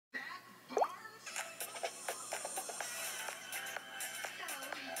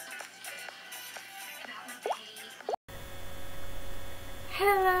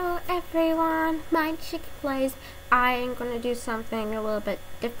MineChickPlays. I am going to do something a little bit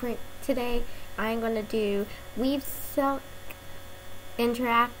different today. I am going to do WeaveSilk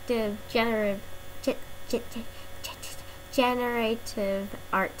interactive generative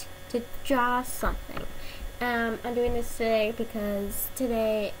art to draw something. I'm doing this today because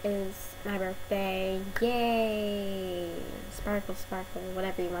today is my birthday. Yay! Sparkle, sparkle,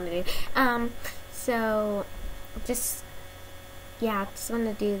 whatever you want to do. So just want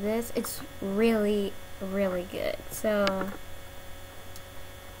to do this. It's really, really good. So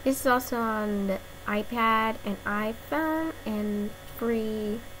this is also on the iPad and iPhone and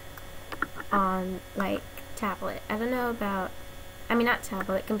free on like tablet. I don't know about, not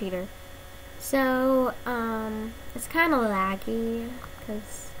tablet, computer. So it's kind of laggy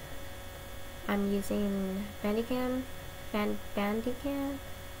because I'm using Bandicam,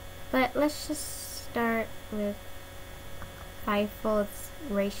 but let's just start with 5-fold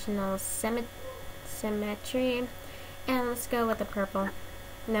rational symmetry, and let's go with the purple.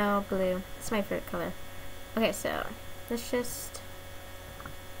 No, blue. It's my favorite color. Okay, so let's just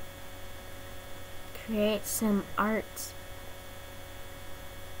create some art.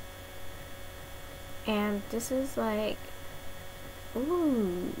 And this is like,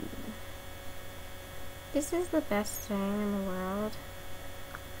 ooh, this is the best thing in the world.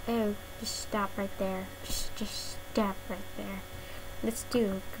 Oh, just stop right there. Just stop right there. Let's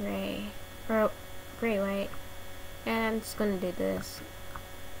do gray, or gray white, and I'm just gonna do this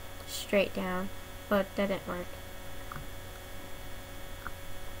straight down, but that didn't work.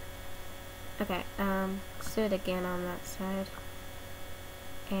 Okay, let's do it again on that side,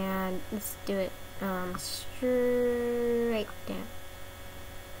 and let's do it straight down,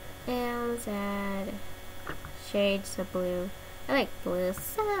 and let's add shades of blue. I like blue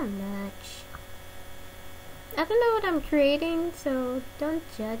so much. I don't know what I'm creating, so don't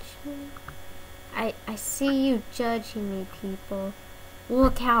judge me. I see you judging me, people.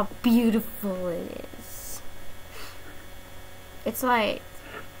 Look how beautiful it is. It's like,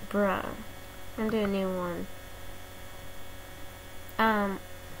 bruh. I'm doing a new one.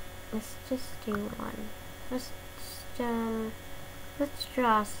 Let's just do one. Let's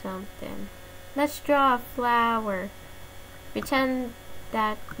draw something. Let's draw a flower. Pretend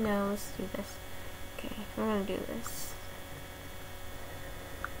that, no, let's do this. Okay, we're gonna do this.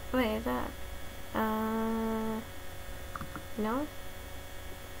 Wait, is that, no?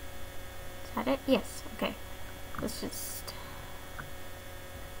 Is that it? Yes, okay. Let's just,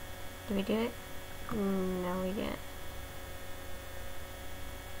 did we do it? No, we didn't.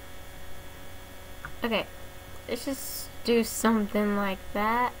 Okay, let's just do something like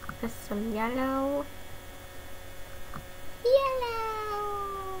that. With some yellow.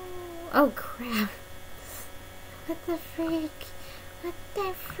 Oh crap. What the freak? What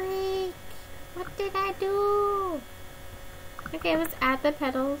the freak? What did I do? Okay, let's add the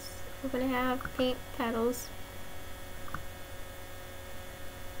petals. We're gonna have pink petals.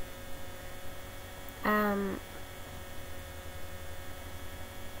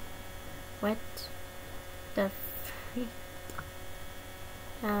 What the freak?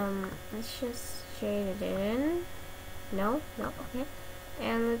 Let's just shade it in. No, okay.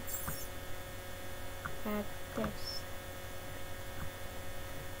 And let's add this.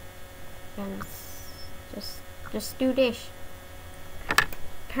 And let's just do this.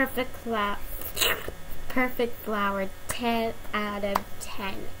 Perfect flower, 10 out of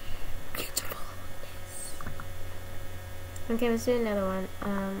 10. Beautifulness. Okay, let's do another one.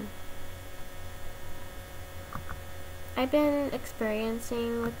 I've been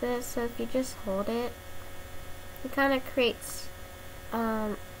experiencing with this, so if you just hold it, it kind of creates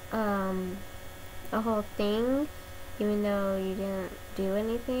a whole thing, even though you didn't do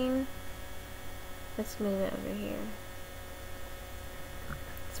anything. Let's move it over here.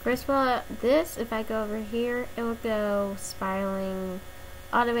 So first of all, this, if I go over here, it will go spiraling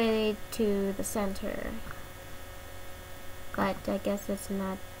all the way to the center. But I guess it's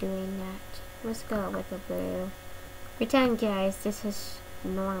not doing that. Let's go with the blue. Pretend, guys, this is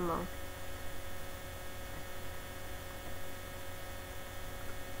normal.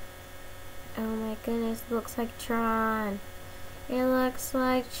 Oh my goodness, it looks like Tron. It looks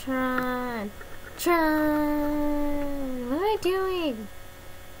like Tron. Tron! What am I doing?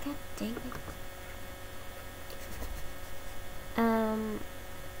 God dang it.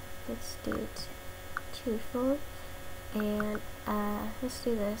 Let's do it twofold. And, let's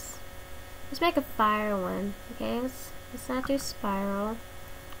do this. Let's make a fire one. Okay, let's not do spiral.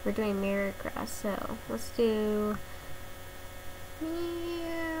 We're doing mirror cross, so let's do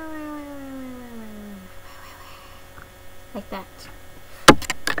like that.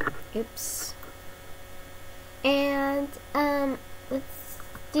 Oops. And let's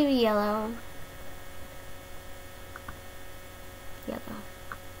do yellow.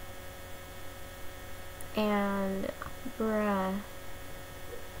 And bruh.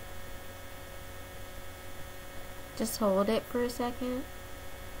 Just hold it for a second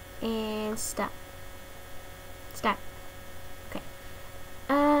and stop. Stop. Okay.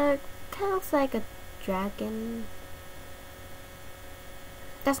 Kind of looks like a dragon.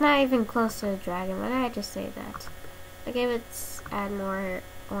 That's not even close to a dragon. Why did I just say that? Okay, let's add more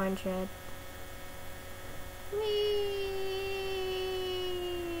orange red.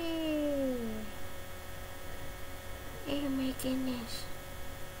 Oh my goodness.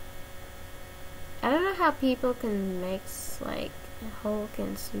 I don't know how people can mix like Hulk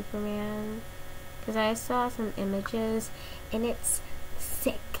and Superman, because I saw some images and it's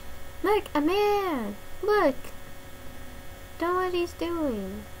sick. Look, a man! Look! Know what he's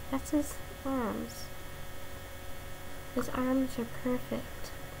doing. That's his arms. His arms are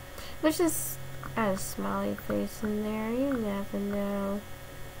perfect. Let's just add a smiley face in there. You never know.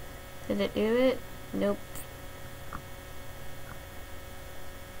 Did it do it? Nope.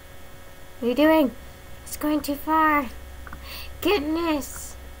 What are you doing? It's going too far.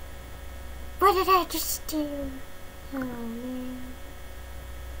 Goodness. What did I just do? Oh man.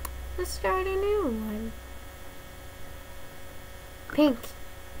 Let's start a new one. Pink.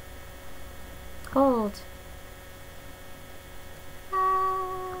 Gold.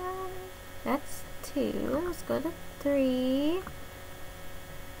 That's 2. Let's go to 3.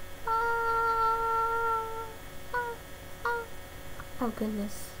 Oh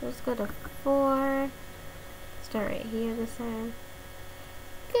goodness. Let's go to 4. Start right here this time.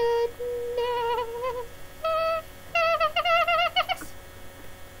 Goodness.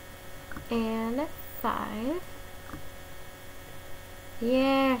 And 5.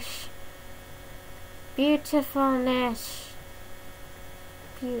 Yes. Beautifulness.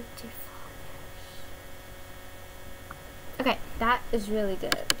 Beautifulness. Okay, that is really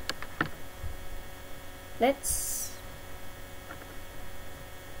good. Let's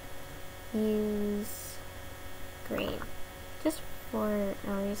use green. Just for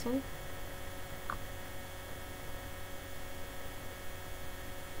no reason.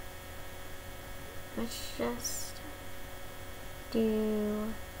 Let's just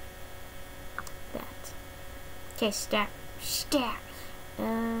do that. Okay, stack.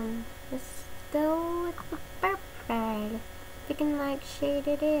 Let's go with the purple. We can like shade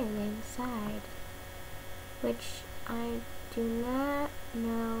it in inside, which I do not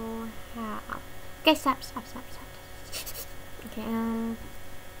know how. Okay, stop. Okay,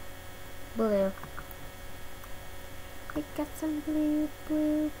 blue. We got some blue.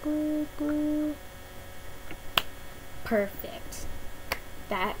 Perfect.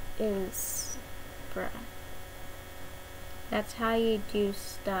 That is, bruh. That's how you do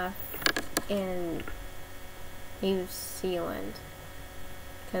stuff in New Zealand.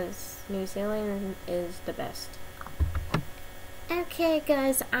 Because New Zealand is the best. Okay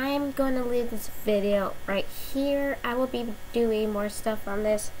guys, I'm going to leave this video right here. I will be doing more stuff on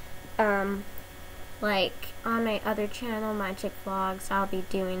this. Like on my other channel, MineChickPlays, I'll be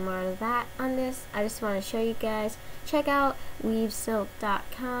doing more of that on this. I just want to show you guys. Check out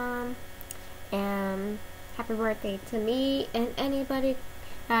WeaveSilk.com. And happy birthday to me and anybody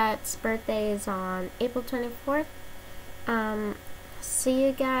that's birthday is on April 24th. See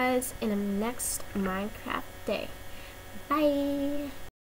you guys in the next Minecraft day. Bye.